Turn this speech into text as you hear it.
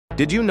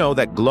Did you know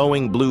that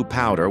glowing blue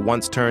powder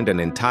once turned an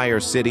entire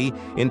city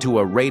into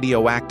a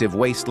radioactive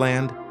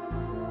wasteland?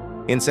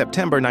 In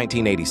September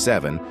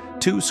 1987,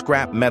 two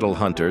scrap metal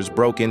hunters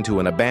broke into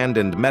an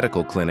abandoned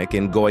medical clinic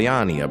in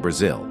Goiânia,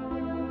 Brazil.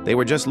 They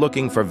were just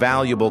looking for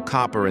valuable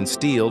copper and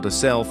steel to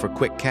sell for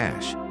quick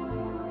cash.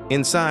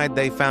 Inside,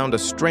 they found a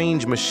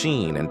strange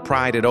machine and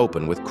pried it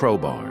open with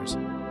crowbars.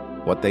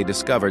 What they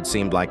discovered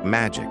seemed like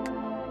magic,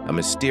 a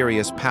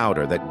mysterious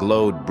powder that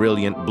glowed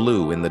brilliant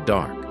blue in the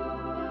dark.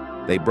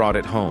 They brought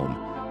it home,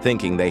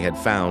 thinking they had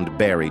found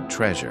buried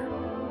treasure.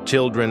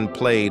 Children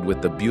played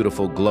with the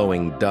beautiful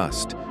glowing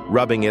dust,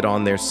 rubbing it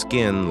on their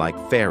skin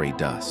like fairy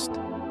dust.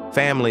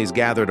 Families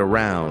gathered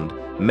around,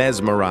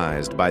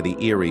 mesmerized by the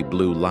eerie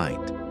blue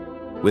light.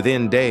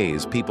 Within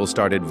days, people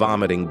started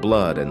vomiting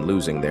blood and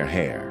losing their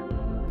hair.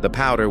 The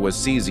powder was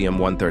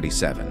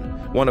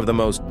cesium-137, one of the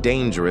most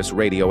dangerous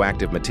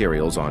radioactive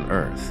materials on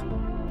Earth.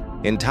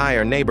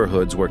 Entire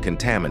neighborhoods were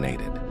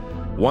contaminated.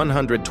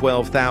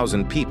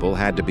 112,000 people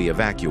had to be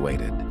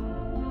evacuated.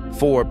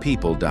 4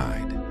 people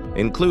died,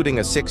 including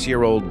a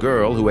 6-year-old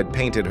girl who had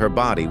painted her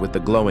body with the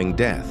glowing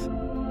death.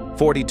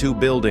 42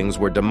 buildings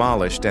were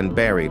demolished and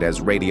buried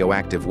as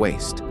radioactive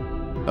waste.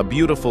 A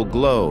beautiful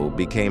glow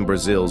became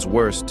Brazil's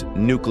worst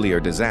nuclear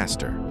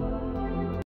disaster.